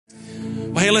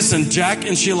Well, hey, listen, Jack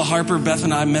and Sheila Harper, Beth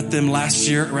and I met them last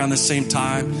year around the same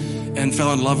time and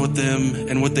fell in love with them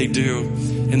and what they do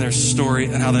in their story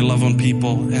and how they love on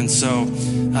people. And so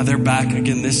they're back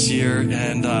again this year,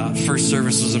 and first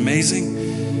service was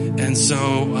amazing. And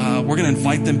so we're going to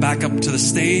invite them back up to the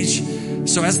stage.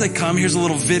 So as they come, here's a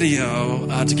little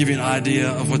video to give you an idea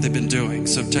of what they've been doing.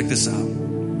 So check this out.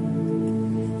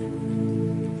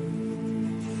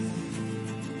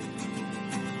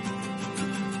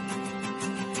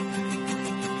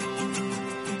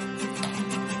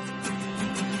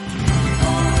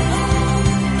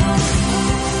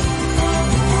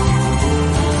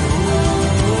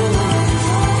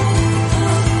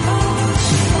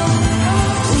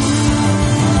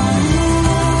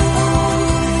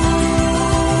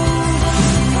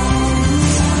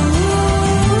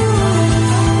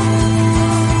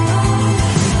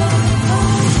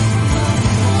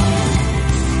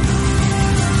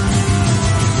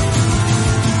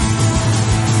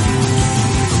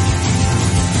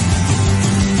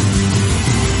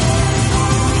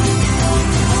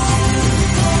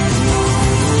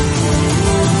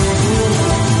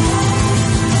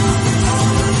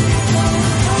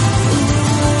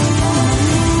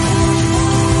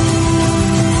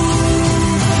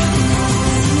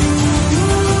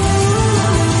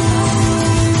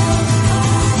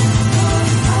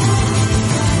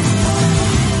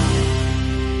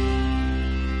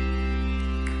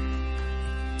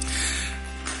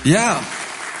 Yeah.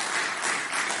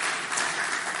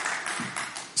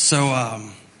 So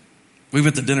we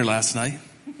went to dinner last night,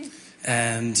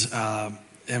 and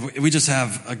we just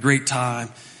have a great time.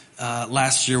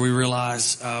 Last year we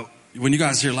realized when you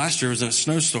guys here last year, it was in a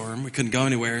snowstorm. We couldn't go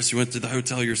anywhere, so we went to the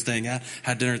hotel you were staying at,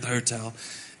 had dinner at the hotel,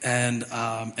 and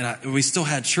we still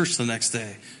had church the next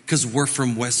day because we're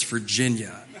from West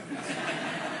Virginia.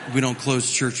 We don't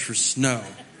close church for snow.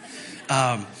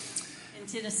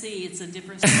 Tennessee, it's a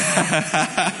different story.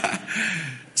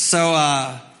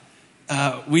 So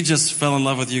we just fell in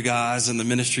love with you guys and the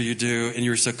ministry you do, and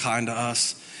you were so kind to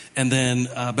us. And then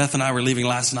Beth and I were leaving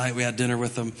last night. We had dinner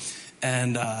with them,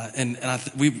 and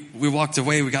we walked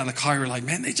away. We got in the car. We were like,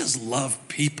 man, they just love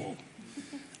people.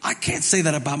 I can't say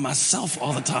that about myself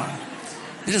all the time.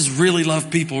 They just really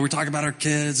love people. We're talking about our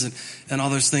kids and all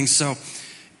those things. So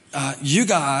you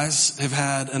guys have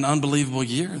had an unbelievable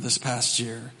year this past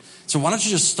year. So why don't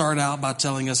you just start out by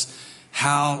telling us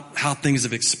how things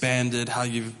have expanded, how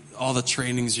all the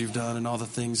trainings you've done and all the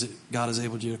things that God has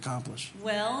enabled you to accomplish.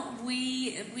 Well,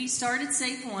 we started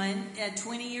Save One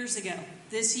 20 years ago.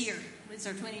 This year, it's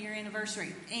our 20-year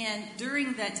anniversary. And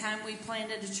during that time, we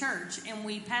planted a church, and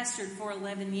we pastored for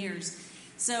 11 years.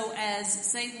 So as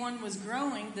Save One was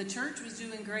growing, the church was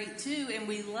doing great too, and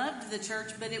we loved the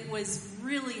church, but it was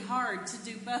really hard to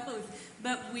do both.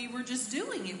 But we were just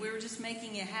doing it. We were just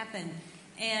making it happen.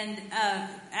 And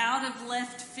out of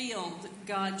left field,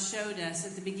 God showed us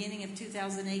at the beginning of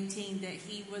 2018 that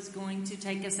He was going to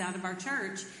take us out of our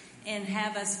church and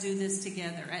have us do this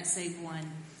together at Save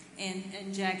One.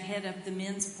 And Jack head up the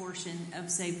men's portion of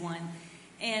Save One.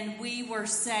 And we were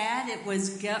sad. It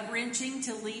was gut-wrenching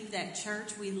to leave that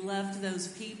church. We loved those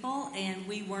people, and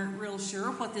we weren't real sure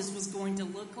what this was going to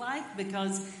look like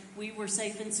because we were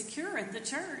safe and secure at the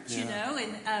church, you know,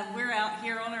 and we're out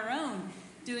here on our own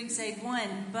doing Save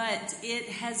One. But it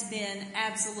has been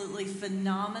absolutely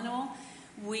phenomenal.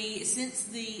 Since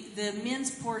the men's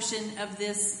portion of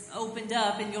this opened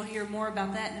up, and you'll hear more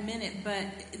about that in a minute,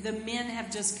 but the men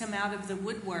have just come out of the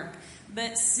woodwork.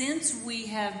 But since we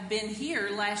have been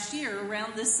here last year,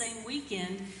 around this same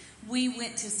weekend, we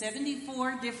went to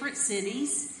 74 different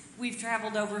cities. We've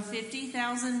traveled over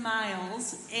 50,000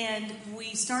 miles, and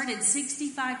we started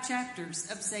 65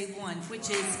 chapters of Save One, which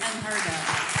is unheard of.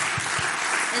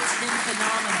 It's been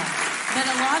phenomenal. But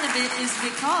a lot of it is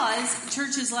because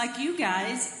churches like you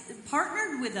guys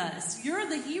partnered with us. You're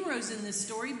the heroes in this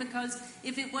story, because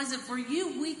if it wasn't for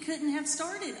you, we couldn't have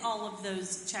started all of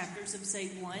those chapters of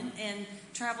Save One and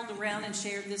traveled around and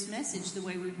shared this message the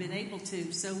way we've been able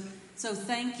to. So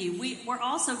thank you. We're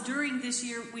also, during this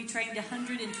year, we trained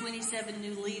 127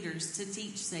 new leaders to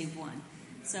teach Save One.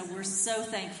 So we're so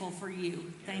thankful for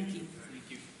you. Thank you.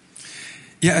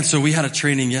 Yeah, and so we had a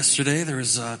training yesterday. There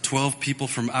was 12 people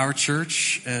from our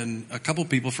church and a couple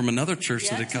people from another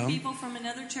church that had come. 2 people from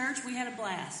another church. We had a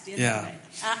blast Yeah.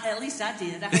 yesterday. At least I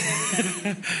did. I hope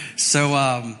everybody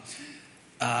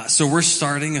did. So we're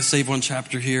starting a Save One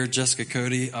chapter here. Jessica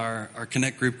Cody, our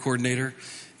Connect Group coordinator,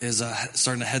 is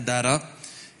starting to head that up.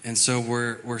 And so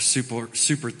we're super,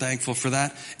 super thankful for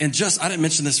that. And I didn't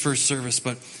mention this first service,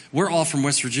 but we're all from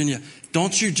West Virginia.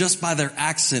 Don't you just by their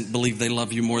accent believe they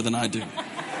love you more than I do?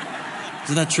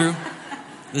 Isn't that true?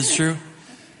 This is true?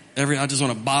 I just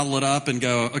want to bottle it up and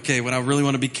go, okay, when I really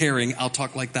want to be caring, I'll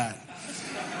talk like that.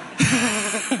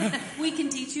 We can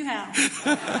teach you how.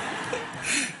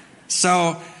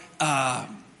 So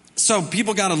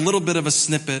people got a little bit of a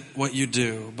snippet what you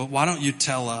do, but why don't you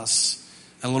tell us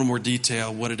in a little more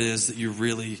detail what it is that you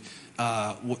really,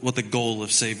 what the goal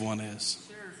of Save One is?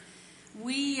 Sure.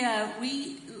 We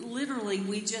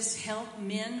just help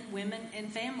men, women,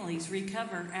 and families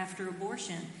recover after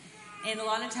abortion. And a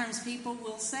lot of times people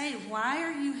will say, why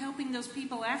are you helping those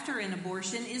people after an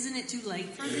abortion? Isn't it too late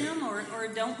for them? Or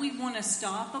don't we want to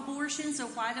stop abortion? So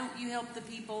why don't you help the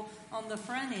people on the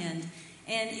front end?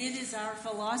 And it is our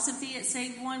philosophy at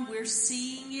Save One. We're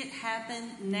seeing it happen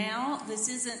now. This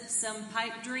isn't some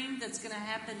pipe dream that's going to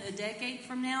happen a decade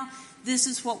from now. This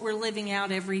is what we're living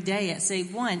out every day at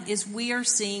Save One, is we are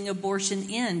seeing abortion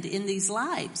end in these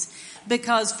lives.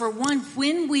 Because for one,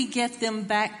 when we get them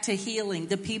back to healing,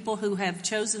 the people who have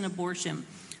chosen abortion,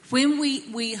 when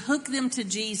we hook them to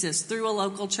Jesus through a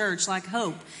local church like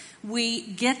Hope, we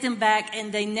get them back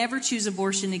and they never choose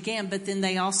abortion again, but then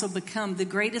they also become the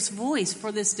greatest voice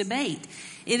for this debate.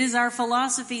 It is our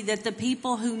philosophy that the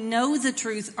people who know the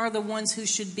truth are the ones who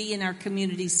should be in our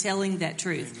communities telling that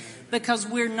truth. Amen. Because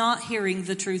we're not hearing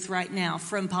the truth right now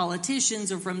from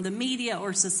politicians or from the media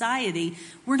or society.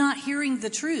 We're not hearing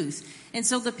the truth. And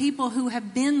so the people who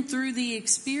have been through the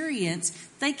experience,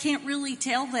 they can't really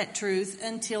tell that truth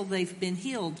until they've been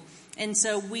healed. And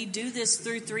so we do this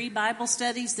through 3 Bible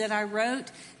studies that I wrote.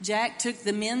 Jack took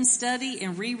the men's study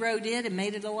and rewrote it and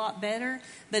made it a lot better.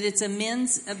 But it's a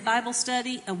men's Bible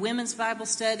study, a women's Bible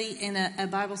study, and a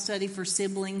Bible study for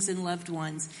siblings and loved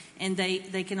ones. And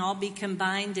they can all be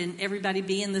combined and everybody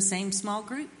be in the same small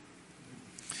group.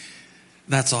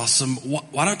 That's awesome.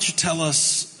 Why don't you tell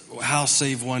us how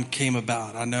Save One came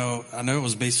about? I know it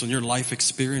was based on your life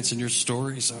experience and your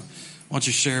story, so why don't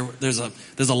you share? There's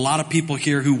a lot of people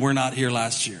here who were not here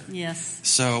last year. Yes.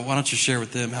 So why don't you share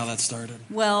with them how that started?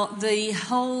 Well, the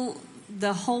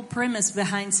whole premise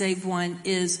behind Save One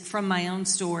is from my own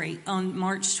story. On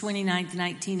March 29th,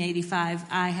 1985,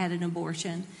 I had an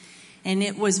abortion. And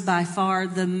it was by far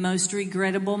the most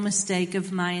regrettable mistake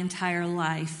of my entire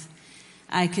life.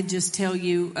 I could just tell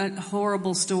you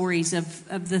horrible stories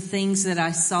of the things that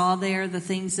I saw there, the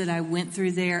things that I went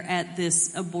through there at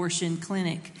this abortion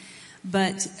clinic.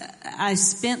 But I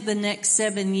spent the next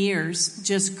 7 years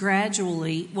just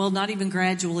gradually, well, not even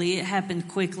gradually, it happened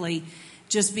quickly,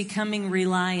 just becoming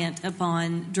reliant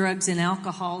upon drugs and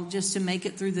alcohol just to make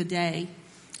it through the day.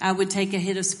 I would take a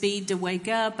hit of speed to wake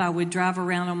up. I would drive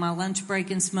around on my lunch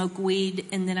break and smoke weed,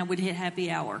 and then I would hit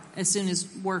happy hour as soon as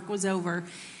work was over.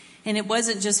 And it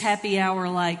wasn't just happy hour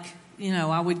like,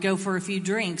 I would go for a few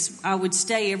drinks. I would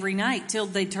stay every night till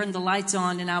they turned the lights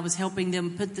on and I was helping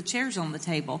them put the chairs on the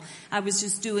table. I was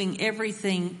just doing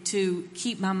everything to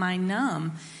keep my mind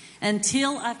numb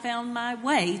until I found my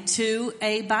way to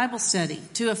a Bible study,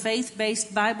 to a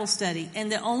faith-based Bible study.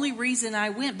 And the only reason I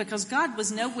went, because God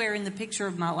was nowhere in the picture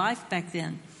of my life back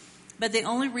then, but the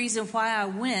only reason why I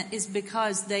went is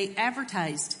because they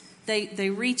advertised. They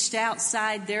reached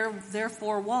outside their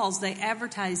 4 walls. They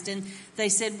advertised and they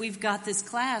said, we've got this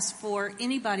class for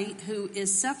anybody who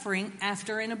is suffering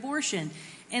after an abortion.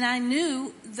 And I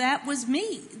knew that was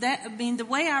me. The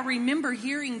way I remember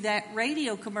hearing that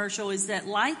radio commercial is that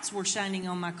lights were shining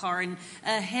on my car and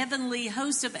a heavenly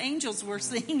host of angels were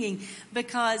singing,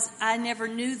 because I never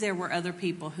knew there were other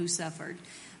people who suffered.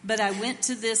 But I went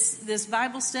to this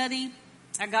Bible study.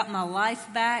 I got my life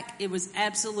back. It was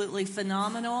absolutely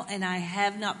phenomenal, and I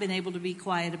have not been able to be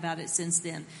quiet about it since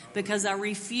then, because I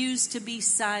refuse to be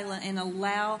silent and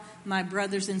allow my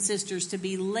brothers and sisters to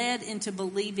be led into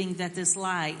believing that this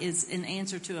lie is an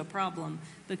answer to a problem,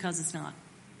 because it's not.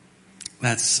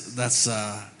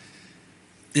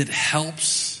 It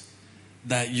helps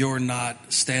that you're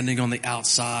not standing on the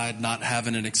outside, not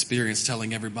having an experience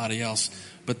telling everybody else,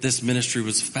 but this ministry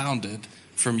was founded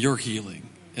from your healing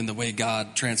and the way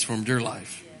God transformed your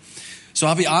life. So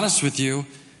I'll be honest with you,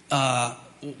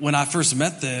 when I first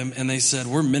met them and they said,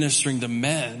 we're ministering to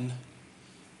men,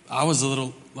 I was a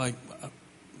little like,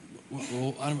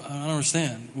 well, I don't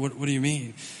understand. What do you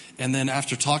mean? And then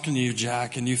after talking to you,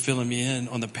 Jack, and you filling me in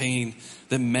on the pain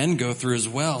that men go through as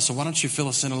well. So why don't you fill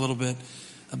us in a little bit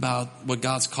about what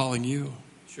God's calling you?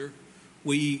 Sure.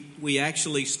 We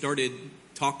actually started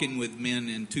talking with men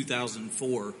in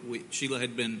 2004. Sheila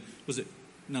had been,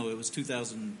 it was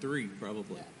 2003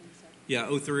 probably. Yeah,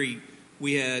 2003.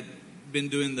 We had been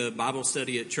doing the Bible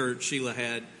study at church, Sheila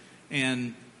had,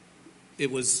 and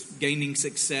it was gaining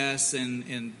success,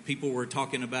 and people were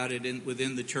talking about it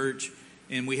within the church.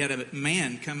 And we had a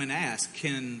man come and ask,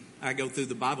 can I go through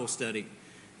the Bible study?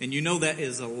 And you know that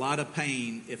is a lot of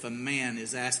pain if a man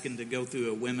is asking to go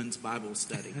through a women's Bible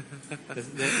study.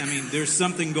 I mean, there's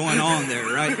something going on there,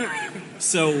 right?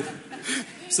 So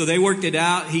they worked it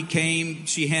out. He came.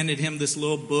 She handed him this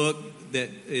little book that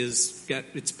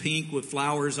it's pink with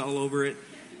flowers all over it.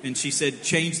 And she said,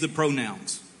 change the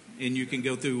pronouns and you can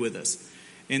go through with us.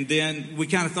 And then we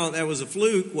kind of thought that was a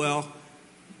fluke. Well,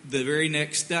 the very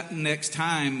next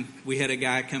time we had a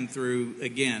guy come through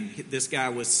again. This guy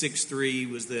was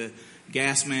 6'3", was the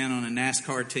gas man on a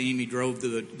NASCAR team. He drove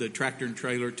the tractor and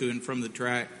trailer to and from the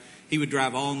track. He would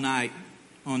drive all night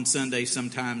on Sunday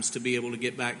sometimes to be able to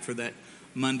get back for that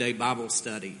Monday Bible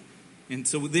study. And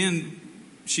so then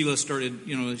Sheila started,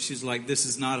 she's like, this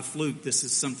is not a fluke. This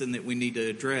is something that we need to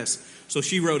address. So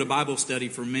she wrote a Bible study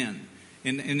for men.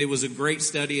 And it was a great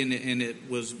study, and it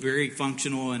was very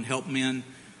functional and helped men.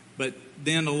 But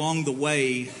then along the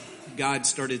way, God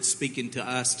started speaking to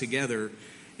us together.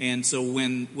 And so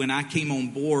when I came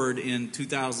on board in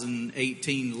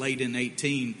 2018, late in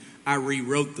 18, I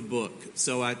rewrote the book.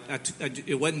 So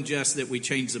it wasn't just that we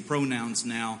changed the pronouns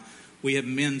now. We have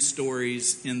men's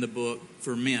stories in the book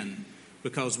for men,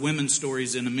 because women's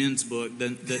stories in a men's book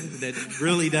that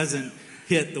really doesn't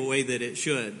hit the way that it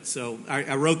should. So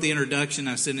I wrote the introduction.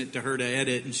 I sent it to her to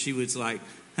edit, and she was like,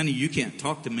 honey, you can't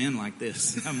talk to men like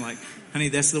this. And I'm like, honey,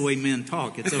 that's the way men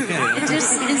talk. It's okay.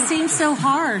 It seems so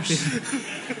harsh.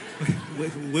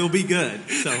 We'll be good.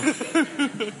 So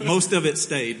most of it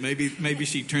stayed. Maybe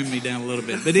she trimmed me down a little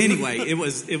bit. But anyway, it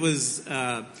was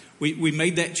we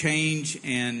made that change,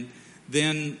 and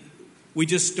then we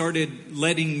just started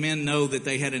letting men know that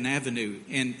they had an avenue.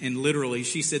 And literally,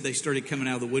 she said they started coming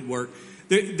out of the woodwork.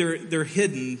 They're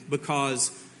hidden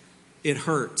because it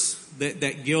hurts.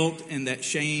 That guilt and that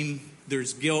shame.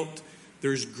 There's guilt.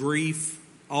 There's grief.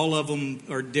 All of them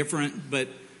are different, but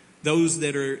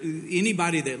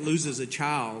anybody that loses a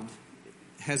child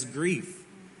has grief.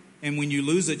 And when you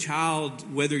lose a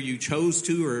child, whether you chose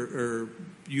to or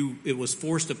it was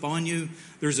forced upon you,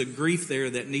 there's a grief there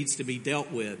that needs to be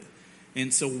dealt with.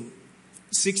 And so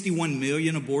 61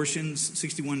 million abortions,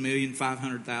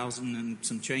 61,500,000 and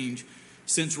some change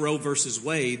since Roe versus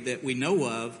Wade that we know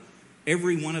of,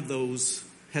 every one of those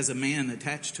has a man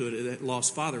attached to it that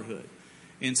lost fatherhood.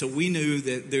 And so we knew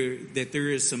that there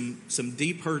is some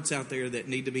deep hurts out there that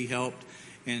need to be helped.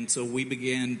 And so we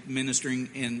began ministering,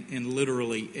 and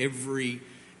literally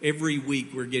every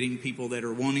week we're getting people that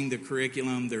are wanting the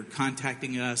curriculum. They're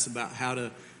contacting us about how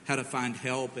to find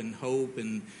help and hope,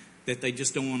 and that they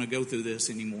just don't want to go through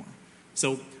this anymore.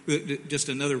 So just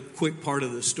another quick part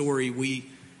of the story,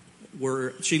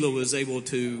 Sheila was able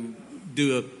to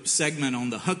do a segment on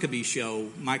the Huckabee show.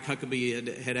 Mike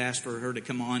Huckabee had asked for her to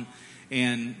come on,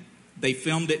 and they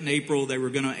filmed it in April. They were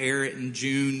going to air it in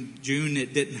June. June,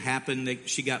 it didn't happen.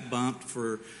 She got bumped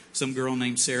for some girl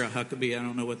named Sarah Huckabee. I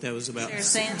don't know what that was about.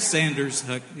 Sarah Sanders.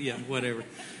 Yeah, whatever.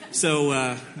 So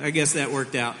I guess that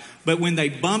worked out. But when they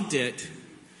bumped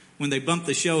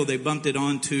the show, they bumped it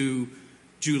on to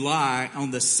July.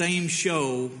 On the same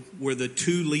show were the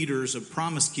two leaders of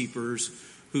Promise Keepers,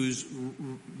 who's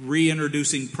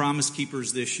reintroducing Promise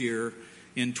Keepers this year.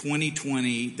 In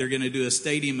 2020, they're going to do a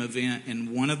stadium event,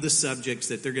 and one of the subjects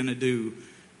that they're going to do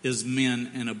is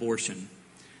men and abortion.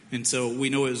 And so we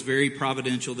know it was very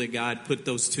providential that God put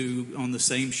those two on the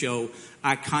same show.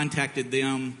 I contacted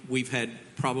them. We've had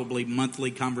probably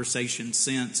monthly conversations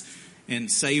since. And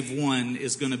Save One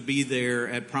is going to be there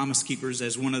at Promise Keepers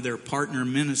as one of their partner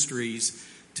ministries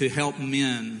to help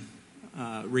men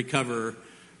recover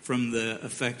from the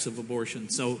effects of abortion.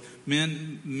 So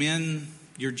men,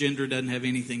 your gender doesn't have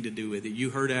anything to do with it. You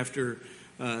heard after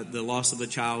the loss of a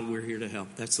child, we're here to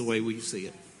help. That's the way we see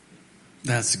it.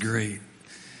 That's great.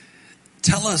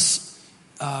 Tell us,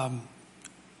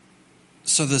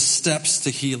 so the steps to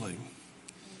healing.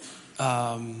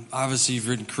 Obviously, you've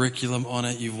written curriculum on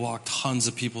it. You've walked tons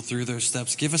of people through those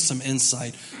steps. Give us some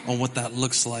insight on what that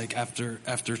looks like after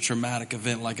a traumatic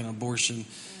event like an abortion,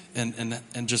 and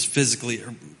just physically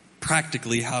or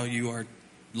practically how you are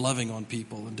loving on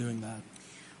people and doing that.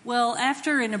 Well,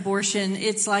 after an abortion,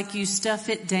 it's like you stuff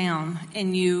it down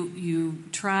and you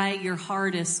try your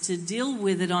hardest to deal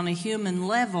with it on a human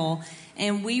level.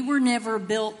 And we were never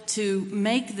built to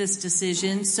make this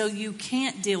decision, so you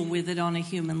can't deal with it on a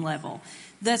human level.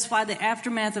 That's why the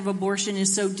aftermath of abortion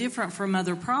is so different from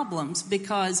other problems,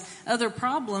 because other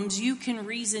problems you can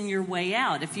reason your way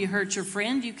out. If you hurt your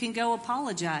friend, you can go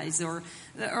apologize or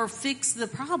fix the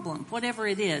problem, whatever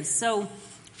it is. So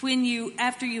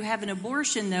after you have an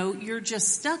abortion, though, you're just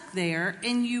stuck there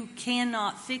and you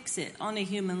cannot fix it on a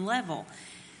human level.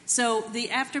 So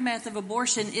the aftermath of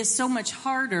abortion is so much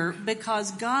harder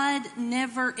because God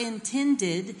never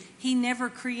intended, He never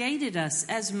created us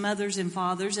as mothers and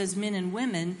fathers, as men and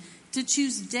women, to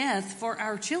choose death for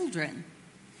our children.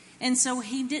 And so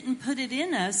He didn't put it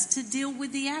in us to deal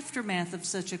with the aftermath of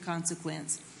such a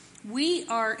consequence. We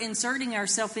are inserting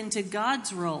ourselves into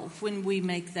God's role when we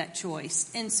make that choice.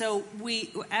 And so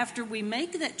after we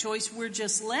make that choice, we're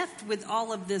just left with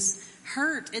all of this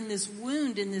hurt and this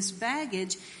wound and this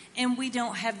baggage, and we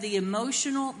don't have the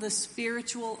emotional, the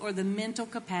spiritual, or the mental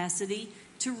capacity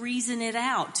to reason it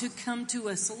out, to come to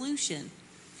a solution.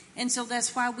 And so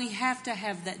that's why we have to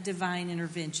have that divine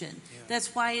intervention. Yeah.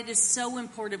 That's why it is so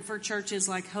important for churches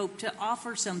like Hope to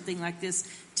offer something like this,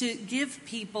 to give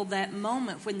people that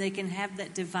moment when they can have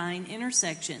that divine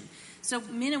intersection. So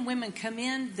men and women come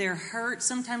in, they're hurt.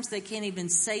 Sometimes they can't even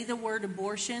say the word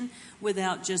abortion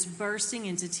without just bursting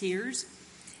into tears.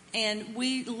 And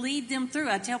we lead them through.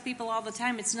 I tell people all the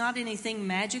time, it's not anything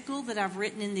magical that I've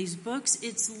written in these books.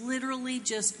 It's literally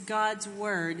just God's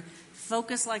word,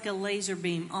 focused like a laser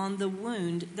beam on the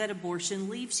wound that abortion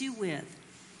leaves you with.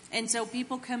 And so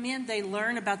people come in, they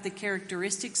learn about the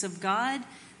characteristics of God.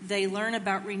 They learn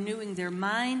about renewing their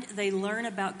mind. They learn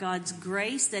about God's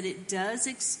grace, that it does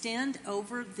extend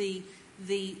over the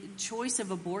choice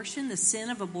of abortion, the sin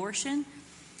of abortion.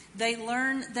 They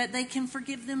learn that they can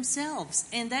forgive themselves.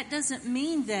 And that doesn't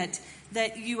mean that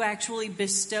you actually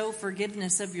bestow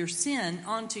forgiveness of your sin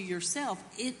onto yourself.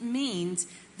 It means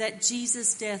that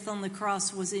Jesus' death on the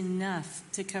cross was enough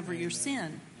to cover your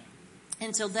sin.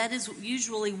 And so that is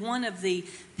usually one of the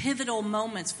pivotal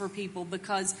moments for people,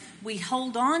 because we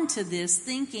hold on to this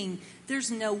thinking,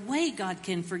 there's no way God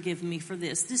can forgive me for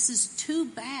this. This is too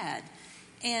bad.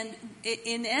 And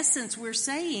in essence, we're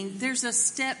saying there's a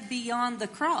step beyond the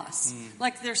cross.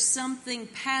 Like there's something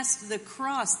past the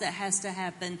cross that has to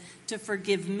happen to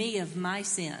forgive me of my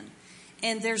sin.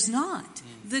 And there's not.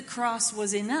 The cross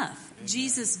was enough. Amen.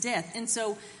 Jesus' death. And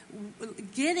so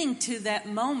getting to that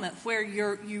moment where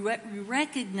you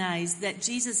recognize that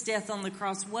Jesus' death on the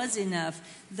cross was enough,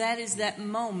 that is that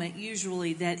moment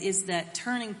usually that is that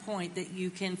turning point that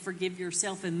you can forgive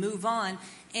yourself and move on.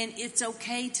 And it's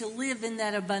okay to live in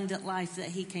that abundant life that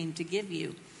He came to give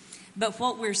you. But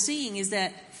what we're seeing is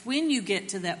that when you get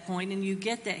to that point and you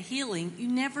get that healing, you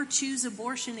never choose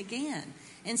abortion again.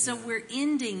 And so we're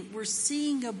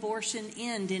seeing abortion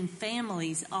end in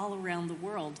families all around the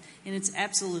world. And it's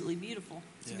absolutely beautiful.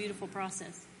 It's a beautiful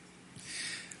process.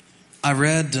 I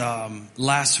read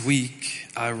last week,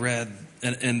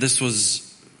 and this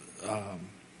was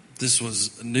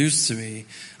news to me.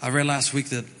 I read last week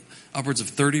that upwards of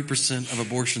 30% of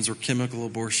abortions were chemical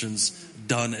abortions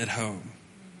done at home,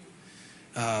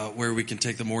 where we can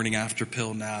take the morning after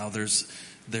pill now.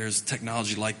 There's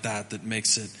technology like that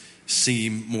makes it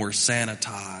seem more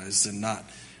sanitized and not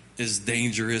as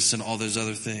dangerous and all those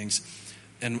other things.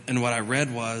 And what I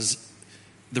read was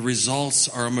the results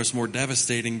are almost more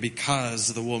devastating because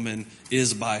the woman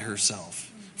is by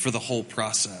herself for the whole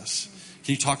process.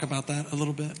 Can you talk about that a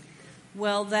little bit?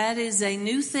 Well, that is a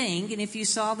new thing, and if you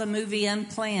saw the movie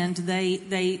Unplanned,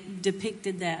 they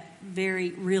depicted that very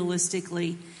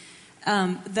realistically.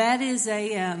 That is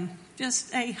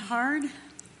just a hard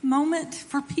moment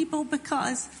for people,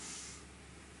 because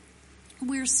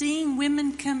we're seeing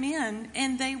women come in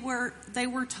and they were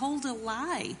told a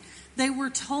lie. They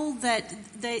were told that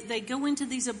they go into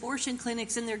these abortion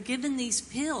clinics and they're given these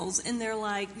pills and they're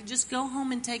like, just go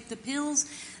home and take the pills.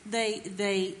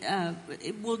 It'll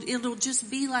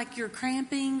just be like you're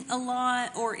cramping a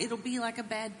lot, or it'll be like a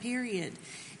bad period.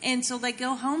 And so they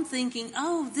go home thinking,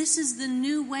 oh, this is the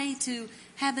new way to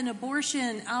have an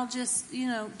abortion. I'll just,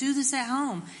 do this at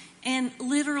home. And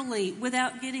literally,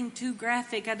 without getting too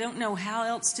graphic, I don't know how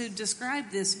else to describe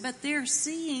this, but they're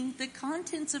seeing the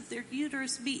contents of their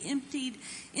uterus be emptied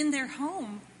in their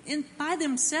home by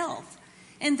themselves.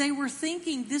 And they were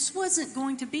thinking this wasn't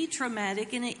going to be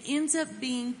traumatic, and it ends up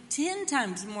being 10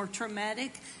 times more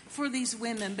traumatic for these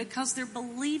women, because they're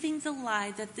believing the lie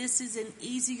that this is an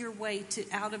easier way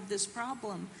out of this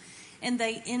problem. And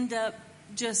they end up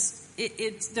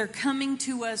they're coming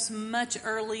to us much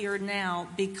earlier now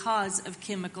because of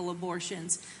chemical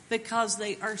abortions, because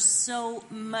they are so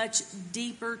much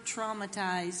deeper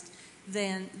traumatized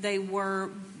than they were.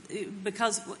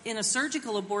 Because in a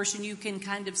surgical abortion, you can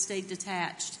kind of stay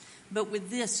detached. But with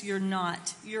this, you're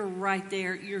not. You're right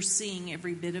there. You're seeing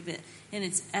every bit of it. And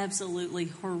it's absolutely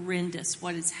horrendous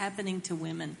what is happening to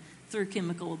women through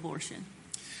chemical abortion.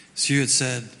 So you had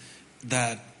said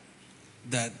that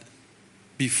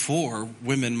before,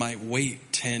 women might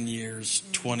wait 10 years,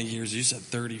 20 years. You said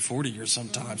 30, 40 years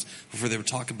sometimes before they would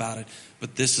talk about it.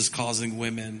 But this is causing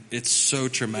women, it's so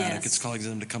traumatic. Yes. It's causing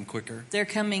them to come quicker. They're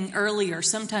coming earlier,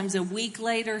 sometimes a week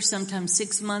later, sometimes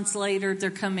 6 months later. They're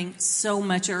coming so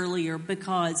much earlier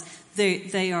because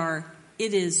they are,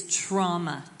 it is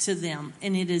trauma to them,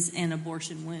 and it is an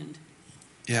abortion wound.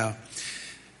 Yeah.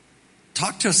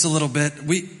 Talk to us a little bit.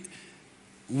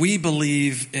 We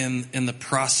believe in the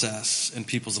process in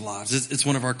people's lives. It's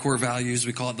one of our core values.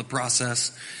 We call it the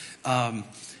process.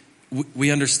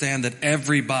 We understand that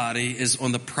everybody is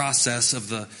on the process of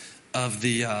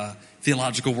the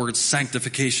theological word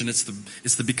sanctification. It's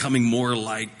the becoming more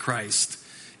like Christ.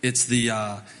 It's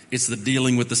the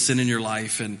dealing with the sin in your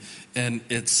life, and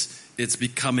it's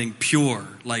becoming pure,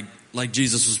 like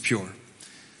Jesus was pure.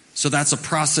 So that's a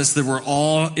process that we're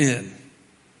all in.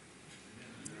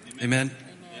 Amen.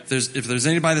 If there's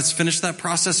anybody that's finished that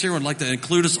process here, would like to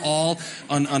include us all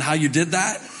on how you did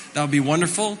that, that would be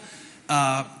wonderful.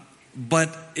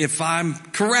 But if I'm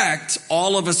correct,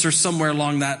 all of us are somewhere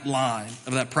along that line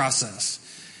of that process.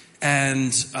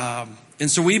 And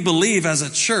so we believe as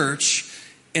a church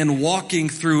in walking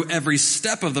through every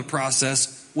step of the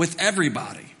process with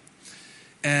everybody.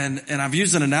 And I've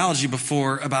used an analogy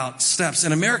before about steps.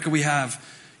 In America, we have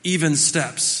even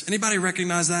steps. Anybody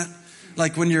recognize that?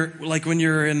 Like when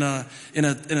you're in a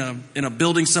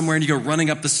building somewhere and you go running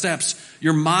up the steps,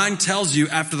 your mind tells you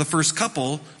after the first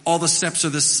couple, all the steps are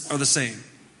the same.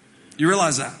 You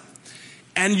realize that?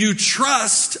 And you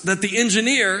trust that the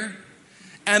engineer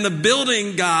and the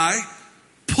building guy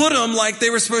put them like they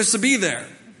were supposed to be there.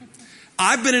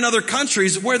 I've been in other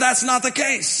countries where that's not the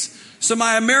case. So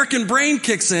my American brain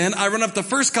kicks in, I run up the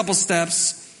first couple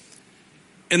steps,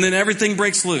 and then everything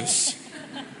breaks loose.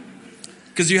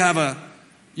 Because you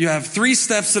have 3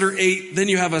 steps that are 8, then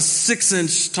you have a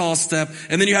 6-inch tall step,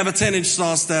 and then you have a 10-inch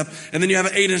tall step, and then you have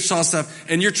an 8-inch tall step,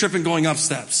 and you're tripping going up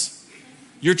steps.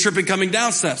 You're tripping coming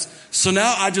down steps. So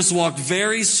now I just walk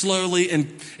very slowly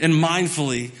and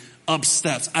mindfully up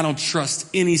steps. I don't trust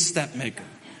any step maker.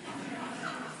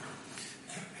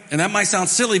 And that might sound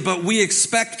silly, but we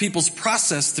expect people's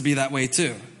process to be that way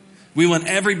too. We want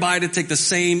everybody to take the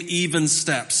same even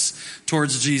steps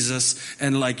towards Jesus,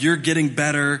 and like you're getting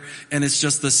better, and it's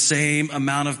just the same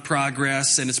amount of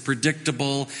progress, and it's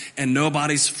predictable, and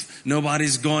nobody's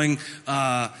going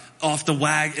off the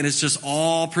wag, and it's just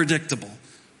all predictable.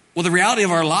 Well, the reality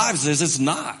of our lives is it's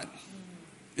not.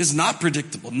 It's not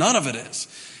predictable. None of it is.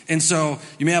 And so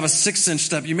you may have a 6-inch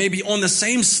step. You may be on the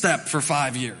same step for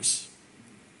 5 years.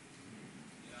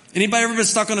 Anybody ever been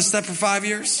stuck on a step for 5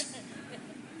 years?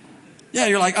 Yeah,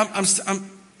 you're like, I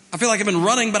feel like I've been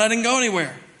running, but I didn't go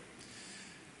anywhere.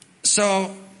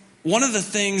 So one of the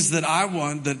things that I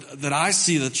want, that I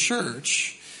see the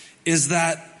church is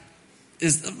let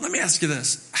me ask you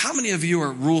this. How many of you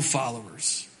are rule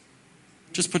followers?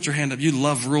 Just put your hand up. You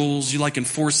love rules. You like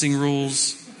enforcing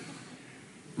rules.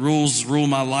 Rules rule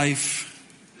my life.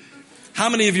 How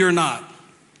many of you are not?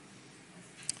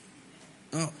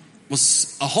 Oh, well,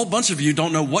 a whole bunch of you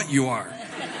don't know what you are.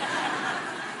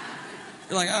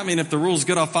 You're like, I mean, if the rule's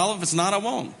good, I'll follow. If it's not, I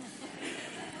won't.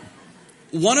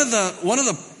 One of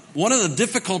the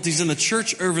difficulties in the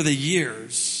church over the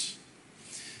years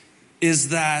is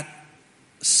that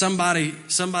somebody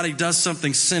does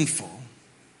something sinful,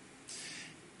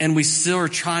 and we still are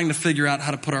trying to figure out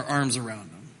how to put our arms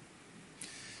around them.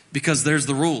 Because there's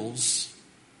the rules,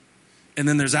 and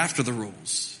then there's after the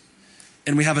rules.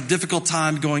 And we have a difficult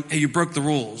time going, hey, you broke the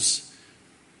rules.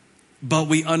 But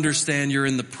we understand you're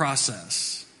in the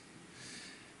process.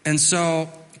 And so,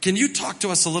 can you talk to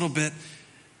us a little bit?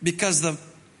 Because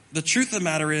the truth of the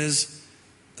matter is,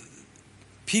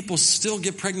 people still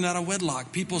get pregnant out of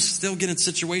wedlock. People still get in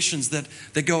situations that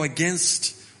go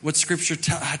against what Scripture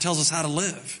tells us how to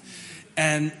live.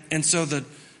 And so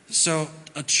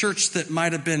a church that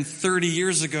might have been 30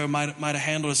 years ago might have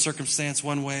handled a circumstance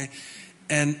one way.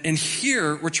 And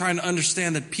here, we're trying to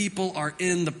understand that people are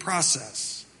in the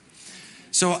process.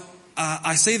 So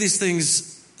I say these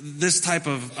things, this type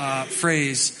of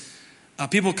phrase.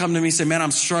 People come to me and say, man,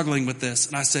 I'm struggling with this.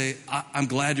 And I say, I'm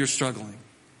glad you're struggling.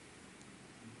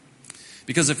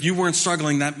 Because if you weren't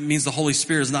struggling, that means the Holy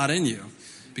Spirit is not in you.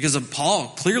 Because Paul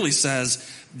clearly says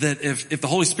that if the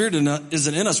Holy Spirit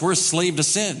isn't in us, we're a slave to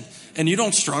sin. And you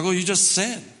don't struggle, you just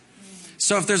sin.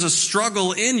 So if there's a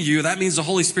struggle in you, that means the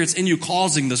Holy Spirit's in you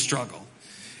causing the struggle.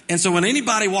 And so when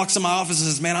anybody walks in my office and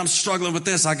says, man, I'm struggling with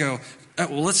this, I go,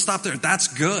 well, let's stop there. That's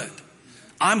good.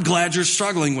 I'm glad you're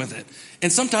struggling with it.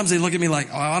 And sometimes they look at me like,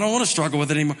 oh, I don't want to struggle with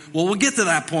it anymore. Well, we'll get to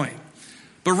that point.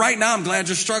 But right now, I'm glad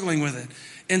you're struggling with it.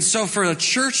 And so for a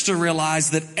church to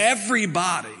realize that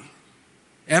everybody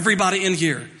Everybody in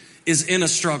here is in a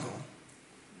struggle.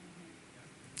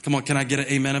 Come on, can I get an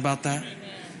amen about that? Amen.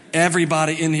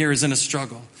 Everybody in here is in a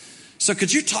struggle. So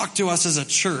could you talk to us as a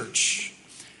church?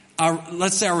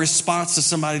 Let's say our response to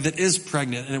somebody that is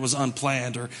pregnant and it was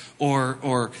unplanned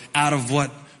or out of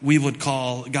what we would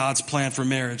call God's plan for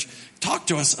marriage. Talk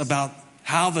to us about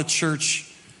how the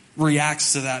church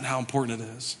reacts to that and how important it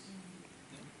is.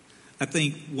 I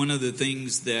think one of the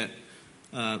things that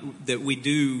we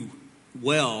do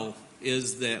well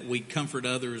is that we comfort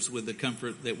others with the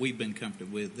comfort that we've been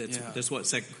comforted with. That's what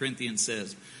 2 Corinthians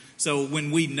says. So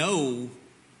when we know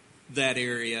that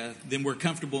area, then we're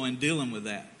comfortable in dealing with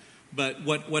that. But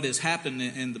what has happened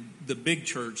in the big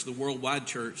church, the worldwide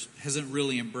church, hasn't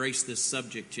really embraced this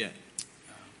subject yet.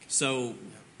 So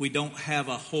we don't have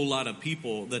a whole lot of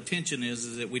people. The tension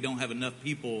is that we don't have enough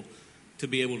people to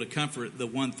be able to comfort the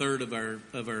 1/3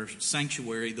 of our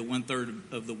sanctuary, the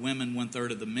 1/3 of the women,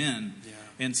 1/3 of the men. Yeah.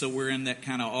 And so we're in that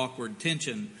kind of awkward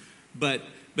tension. But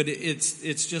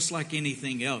it's just like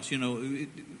anything else.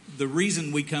 The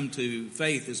reason we come to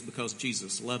faith is because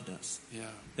Jesus loved us. Yeah.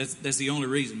 That's the only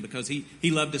reason, because he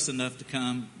loved us enough to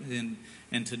come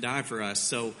and to die for us.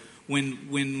 So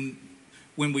when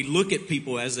we look at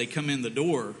people as they come in the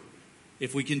door,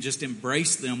 if we can just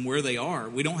embrace them where they are,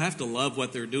 we don't have to love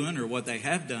what they're doing or what they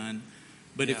have done,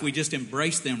 but if we just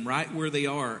embrace them right where they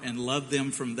are and love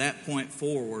them from that point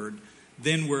forward,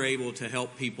 then we're able to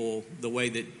help people the way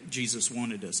that Jesus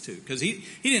wanted us to. Because he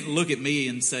didn't look at me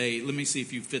and say, let me see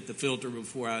if you fit the filter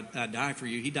before I die for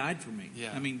you. He died for me.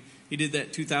 Yeah. I mean, he did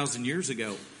that 2,000 years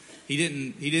ago. He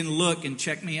didn't look and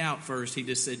check me out first. He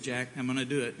just said, Jack, I'm going to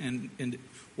do it. And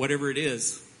whatever it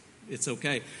is, it's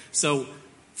okay. So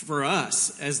for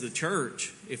us as the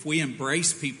church, if we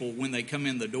embrace people when they come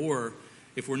in the door,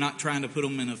 if we're not trying to put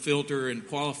them in a filter and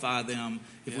qualify them,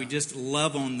 if we just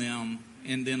love on them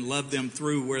and then love them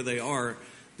through where they are,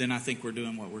 then I think we're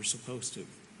doing what we're supposed to.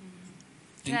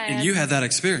 And you had that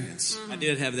experience. I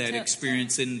did have that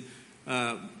experience. And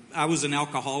I was an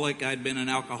alcoholic. I'd been an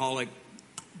alcoholic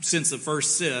since the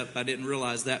first sip. I didn't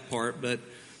realize that part, but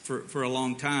for a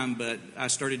long time. But I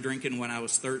started drinking when I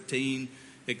was 13.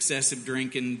 Excessive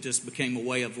drinking just became a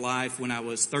way of life. When I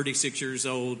was 36 years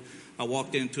old, I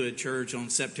walked into a church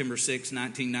on September 6,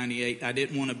 1998. I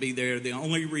didn't want to be there. The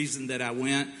only reason that I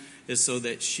went is so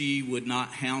that she would not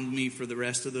hound me for the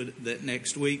rest of the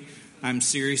next week. I'm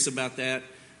serious about that.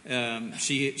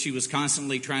 She was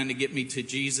constantly trying to get me to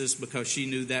Jesus because she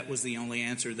knew that was the only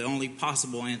answer, the only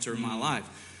possible answer in my life.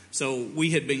 So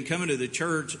we had been coming to the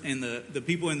church, and the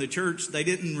people in the church, they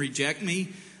didn't reject me.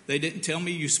 They didn't tell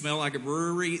me you smell like a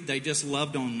brewery. They just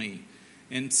loved on me.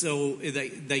 And so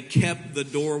they kept the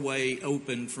doorway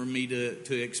open for me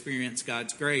to experience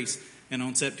God's grace. And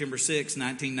on September 6,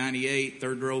 1998,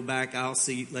 third row back, aisle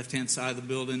seat, left-hand side of the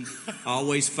building, I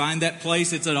always find that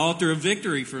place. It's an altar of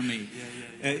victory for me.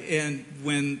 And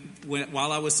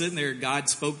while I was sitting there, God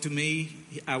spoke to me.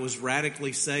 I was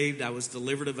radically saved. I was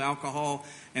delivered of alcohol.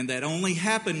 And that only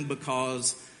happened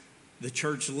because the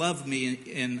church loved me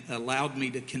and allowed me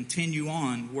to continue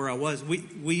on where I was.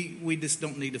 We just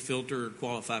don't need to filter or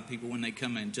qualify people when they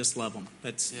come in. Just love them.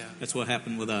 That's what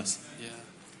happened with us. Yeah.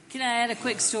 Can I add a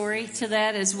quick story to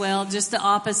that as well? Just the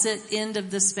opposite end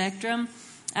of the spectrum.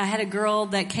 I had a girl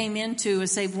that came into a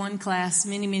Save One class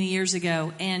many, many years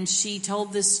ago, and she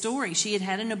told this story. She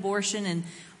had an abortion and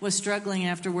was struggling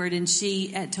afterward, and she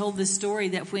had told this story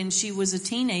that when she was a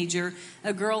teenager,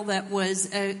 a girl that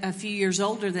was a few years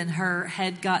older than her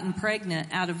had gotten pregnant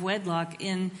out of wedlock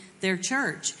in their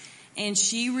church. And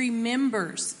she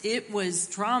remembers, it was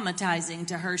traumatizing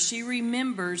to her. She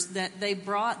remembers that they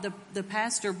brought, the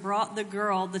pastor brought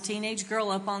the teenage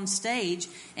girl up on stage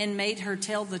and made her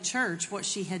tell the church what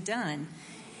she had done.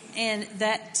 And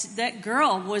that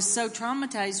girl was so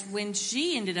traumatized when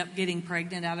she ended up getting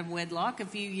pregnant out of wedlock a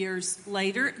few years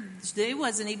later. It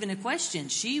wasn't even a question.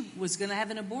 She was going to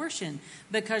have an abortion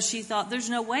because she thought there's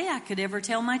no way I could ever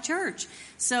tell my church.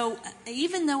 So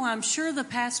even though I'm sure the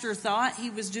pastor thought he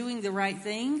was doing the right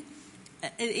thing,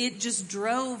 it just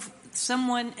drove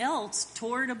someone else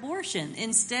toward abortion.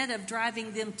 Instead of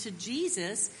driving them to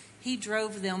Jesus, he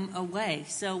drove them away.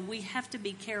 So we have to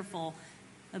be careful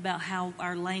about how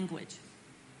our language.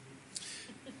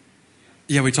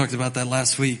 Yeah, we talked about that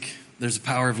last week. There's a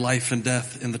power of life and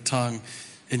death in the tongue,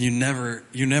 and you never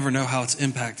know how it's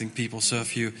impacting people. So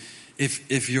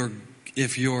if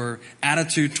your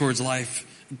attitude towards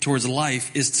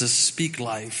life is to speak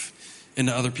life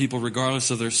into other people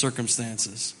regardless of their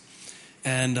circumstances.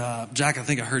 And Jack, I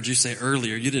think I heard you say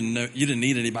earlier you didn't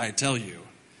need anybody to tell you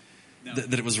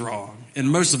that it was wrong,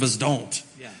 and most of us don't.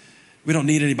 Yeah. We don't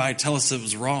need anybody to tell us it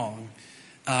was wrong.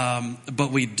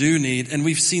 But we do need, and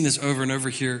we've seen this over and over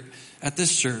here at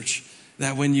this church,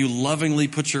 that when you lovingly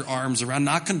put your arms around,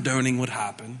 not condoning what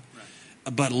happened,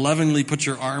 but lovingly put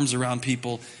your arms around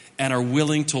people and are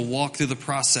willing to walk through the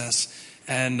process.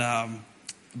 And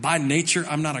by nature,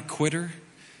 I'm not a quitter.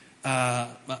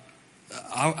 I'll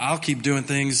keep doing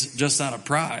things just out of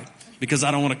pride because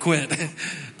I don't want to quit.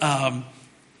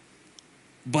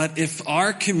 But if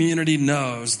our community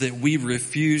knows that we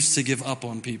refuse to give up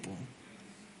on people,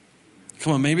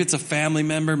 come on, maybe it's a family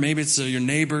member, maybe it's your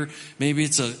neighbor, maybe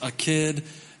it's a kid.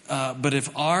 But if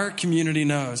our community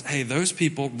knows, hey, those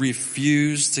people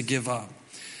refuse to give up.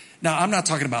 Now, I'm not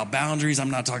talking about boundaries.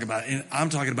 I'm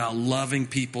talking about loving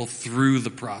people through the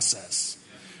process,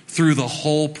 through the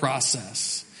whole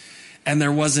process. And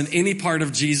there wasn't any part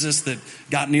of Jesus that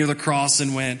got near the cross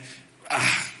and went,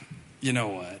 you know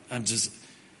what?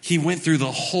 He went through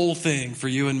the whole thing for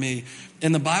you and me.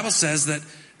 And the Bible says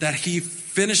that he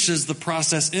finishes the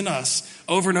process in us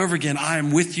over and over again. I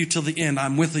am with you till the end.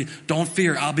 I'm with you. Don't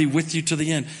fear. I'll be with you to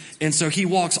the end. And so he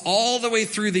walks all the way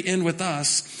through the end with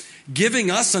us,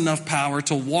 giving us enough power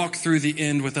to walk through the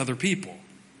end with other people.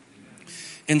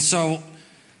 And so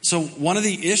one of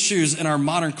the issues in our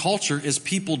modern culture is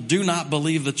people do not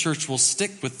believe the church will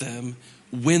stick with them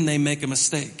when they make a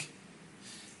mistake.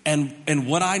 And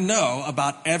what I know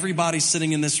about everybody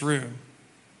sitting in this room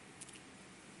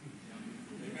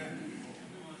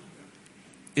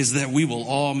is that we will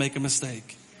all make a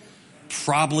mistake.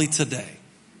 Probably today.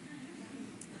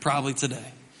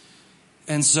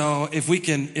 And so if we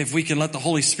can let the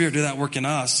Holy Spirit do that work in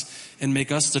us and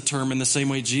make us determined the same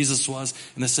way Jesus was,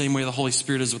 in the same way the Holy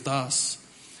Spirit is with us,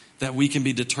 that we can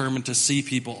be determined to see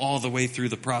people all the way through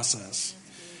the process.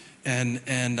 And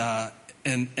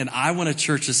I want a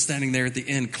church that's standing there at the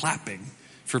end clapping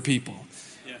for people.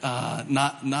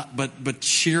 But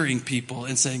cheering people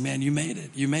and saying, man, you made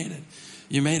it. You made it.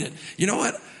 You made it. You know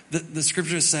what? The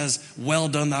scripture says, well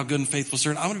done, thou good and faithful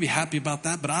servant. I want to be happy about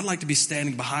that, but I'd like to be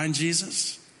standing behind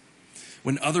Jesus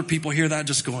when other people hear that,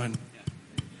 just going,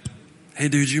 hey,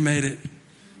 dude, you made it.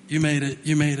 You made it.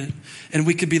 You made it. And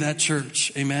we could be that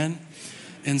church. Amen.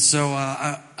 And so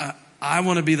I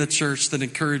want to be the church that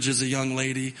encourages a young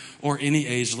lady or any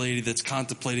age lady that's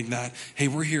contemplating that. Hey,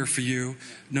 we're here for you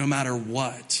no matter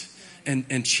what.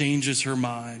 And changes her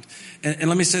mind. And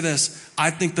let me say this. I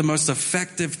think the most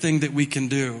effective thing that we can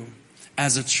do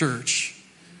as a church,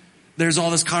 there's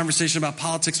all this conversation about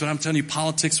politics, but I'm telling you,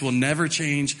 politics will never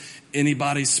change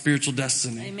anybody's spiritual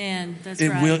destiny. Amen. That's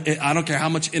right. I don't care how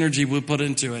much energy we'll put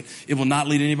into it. It will not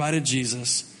lead anybody to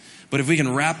Jesus. But if we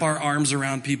can wrap our arms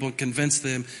around people and convince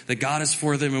them that God is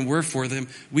for them and we're for them,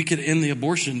 we could end the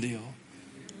abortion deal.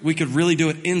 We could really do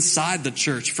it inside the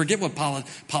church. Forget what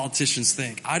politicians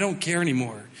think. I don't care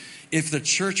anymore. If the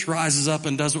church rises up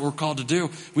and does what we're called to do,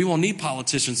 we won't need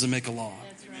politicians to make a law.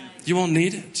 That's right. You won't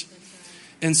need it. That's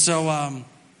right. And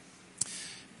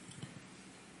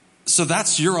so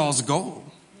that's your all's goal.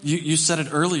 You said it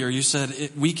earlier. You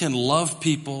said we can love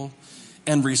people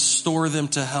and restore them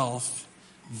to health.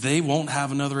 They won't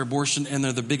have another abortion, and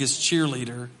they're the biggest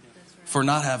cheerleader for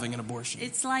not having an abortion.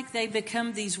 It's like they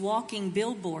become these walking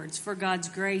billboards for God's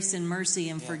grace and mercy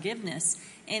and forgiveness.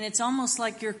 And it's almost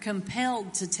like you're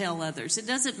compelled to tell others. It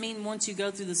doesn't mean once you go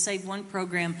through the Save One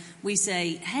program, we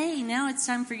say, hey, now it's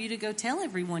time for you to go tell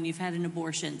everyone you've had an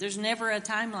abortion. There's never a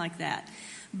time like that.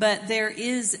 But there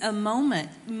is a moment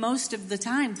most of the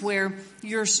time where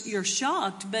you're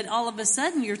shocked, but all of a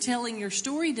sudden you're telling your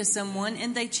story to someone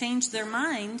and they change their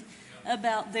mind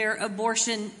about their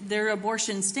abortion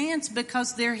stance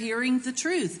because they're hearing the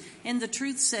truth, and the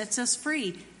truth sets us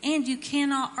free. And you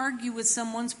cannot argue with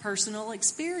someone's personal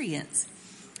experience.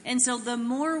 And so the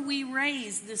more we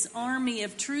raise this army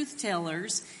of truth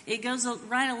tellers, it goes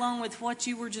right along with what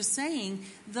you were just saying.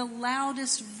 The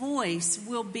loudest voice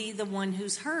will be the one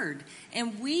who's heard.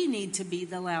 And we need to be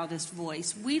the loudest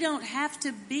voice. We don't have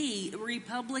to be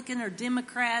Republican or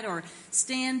Democrat or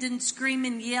stand and scream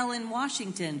and yell in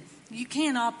Washington. You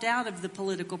can't opt out of the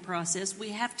political process. We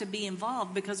have to be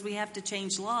involved because we have to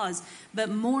change laws. But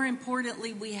more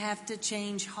importantly, we have to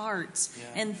change hearts.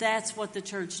 Yeah. And that's what the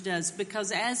church does.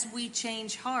 Because as we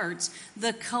change hearts,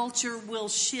 the culture will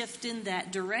shift in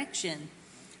that direction.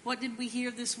 What did we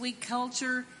hear this week?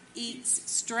 Culture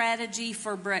eats strategy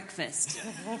for breakfast.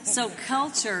 So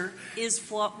culture is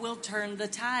what will turn the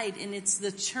tide. And it's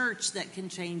the church that can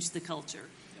change the culture.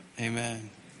 Amen.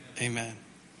 Amen.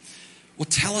 Well,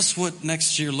 tell us what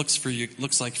next year looks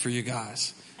like for you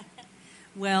guys.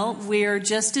 Well, we're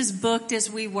just as booked as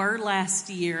we were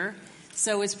last year,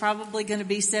 so it's probably going to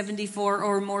be 74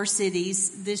 or more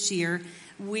cities this year.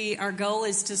 Our goal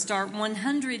is to start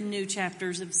 100 new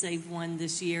chapters of Save One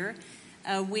this year.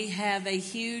 We have a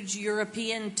huge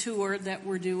European tour that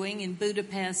we're doing in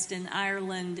Budapest and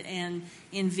Ireland and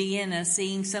in Vienna,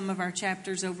 seeing some of our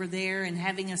chapters over there and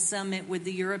having a summit with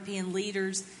the European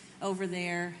leaders over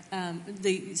there,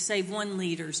 the Save One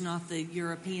leaders, not the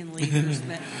European leaders.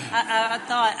 But I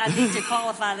thought I need to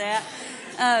qualify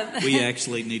that. We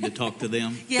actually need to talk to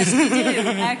them. Yes, we do,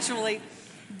 actually.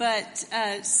 But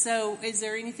so is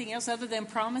there anything else other than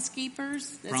Promise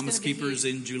Keepers? Promise Keepers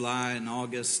in July and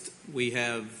August. We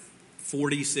have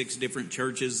 46 different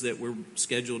churches that we're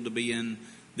scheduled to be in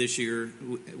this year.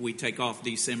 We take off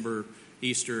December,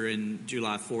 Easter, and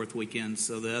July 4th weekend.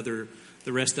 So the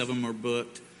rest of them are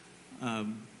booked. I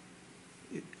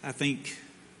think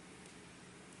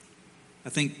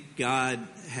God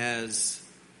has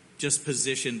just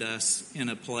positioned us in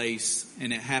a place,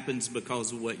 and it happens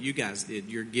because of what you guys did.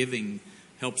 Your giving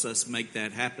helps us make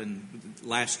that happen.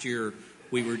 Last year,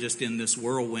 we were just in this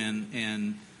whirlwind,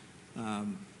 and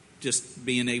just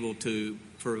being able to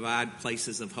provide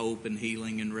places of hope and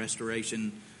healing and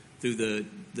restoration through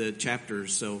the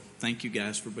chapters. So thank you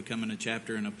guys for becoming a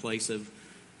chapter and a place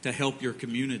to help your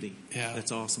community. Yeah.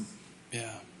 That's awesome.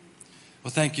 Yeah.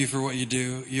 Well, thank you for what you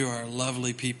do. You are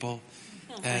lovely people.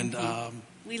 Thank you.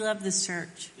 We love this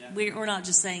church. Yeah. We're not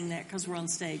just saying that because we're on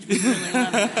stage. We really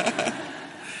love it.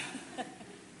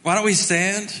 Why don't we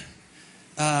stand?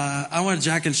 I want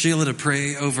Jack and Sheila to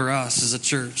pray over us as a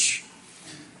church.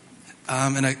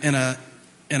 In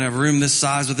a room this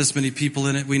size with this many people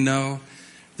in it, we know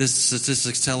the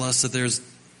statistics tell us that there's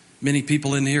many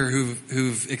people in here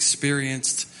who've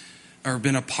experienced or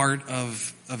been a part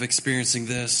of experiencing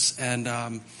this,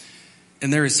 and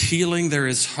there is healing, there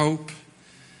is hope.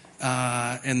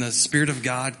 And the Spirit of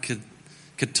God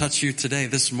could touch you today,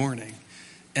 this morning.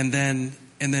 And then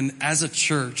as a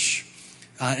church,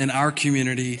 in our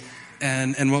community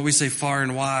and what we say far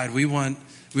and wide, we want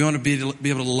to be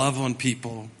able to love on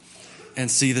people and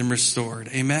see them restored.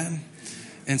 Amen.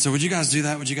 And so would you guys do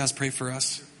that? Would you guys pray for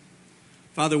us?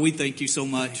 Father, we thank you so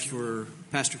much for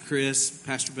Pastor Chris,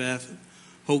 Pastor Beth,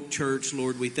 Hope Church.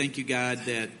 Lord, we thank you, God,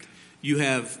 that you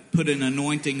have put an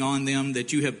anointing on them,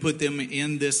 that you have put them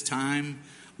in this time,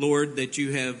 Lord, that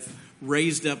you have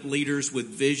raised up leaders with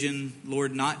vision,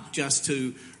 Lord, not just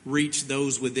to reach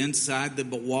those within inside the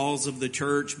walls of the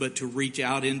church, but to reach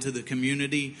out into the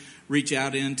community, reach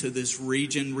out into this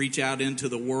region, reach out into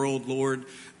the world, Lord.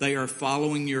 They are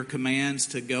following your commands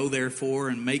to go therefore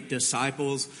and make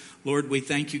disciples. Lord, we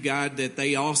thank you, God, that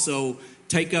they also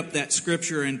take up that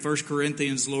scripture in 1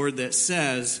 Corinthians, Lord, that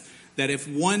says that if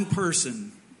one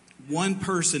person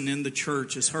in the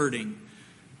church is hurting,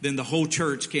 then the whole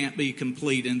church can't be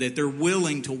complete, and that they're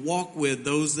willing to walk with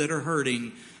those that are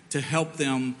hurting to help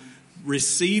them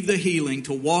receive the healing,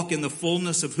 to walk in the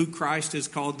fullness of who Christ has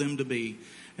called them to be.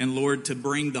 And Lord, to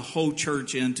bring the whole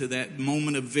church into that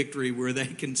moment of victory where they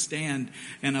can stand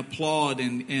and applaud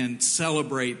and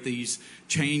celebrate these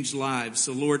changed lives.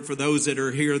 So Lord, for those that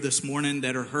are here this morning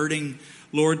that are hurting,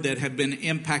 Lord, that have been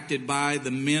impacted by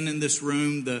the men in this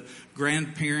room, the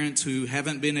grandparents who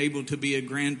haven't been able to be a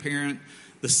grandparent,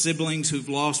 the siblings who've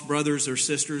lost brothers or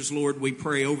sisters, Lord, we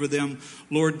pray over them,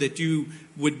 Lord, that you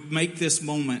would make this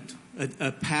moment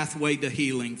a pathway to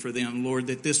healing for them, Lord,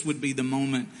 that this would be the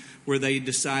moment where they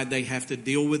decide they have to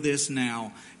deal with this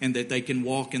now and that they can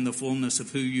walk in the fullness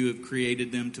of who you have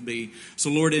created them to be. So,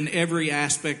 Lord, in every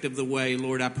aspect of the way,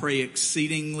 Lord, I pray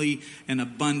exceedingly and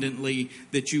abundantly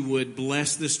that you would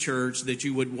bless this church, that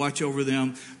you would watch over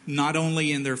them, not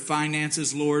only in their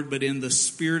finances, Lord, but in the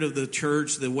spirit of the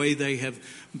church, the way they have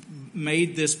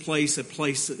made this place a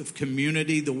place of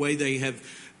community, the way they have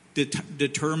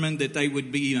determined that they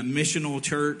would be a missional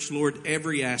church. Lord,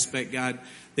 every aspect, God,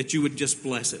 that you would just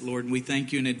bless it, Lord. And we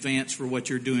thank you in advance for what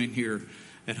you're doing here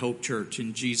at Hope Church.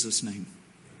 In Jesus' name.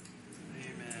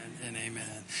 Amen and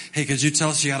amen. Hey, could you tell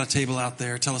us you got a table out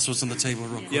there? Tell us what's on the table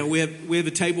real quick. Yeah, we have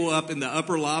a table up in the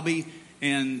upper lobby,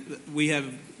 and we have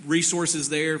resources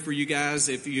there for you guys.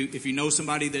 If you know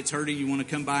somebody that's hurting, you want to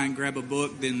come by and grab a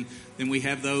book, then we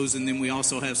have those, and then we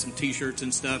also have some T-shirts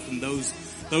and stuff, and those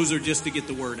are just to get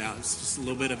the word out. It's just a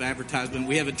little bit of advertisement.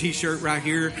 We have a T-shirt right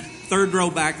here, third row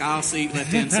back aisle seat,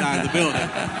 left-hand side of the building.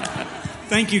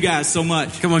 Thank you guys so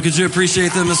much. Come on, could you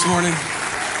appreciate them this morning?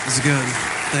 It's good.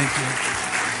 Thank you.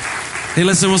 Hey,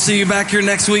 listen, we'll see you back here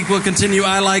next week. We'll continue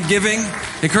I Like Giving.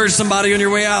 Encourage somebody on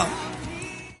your way out.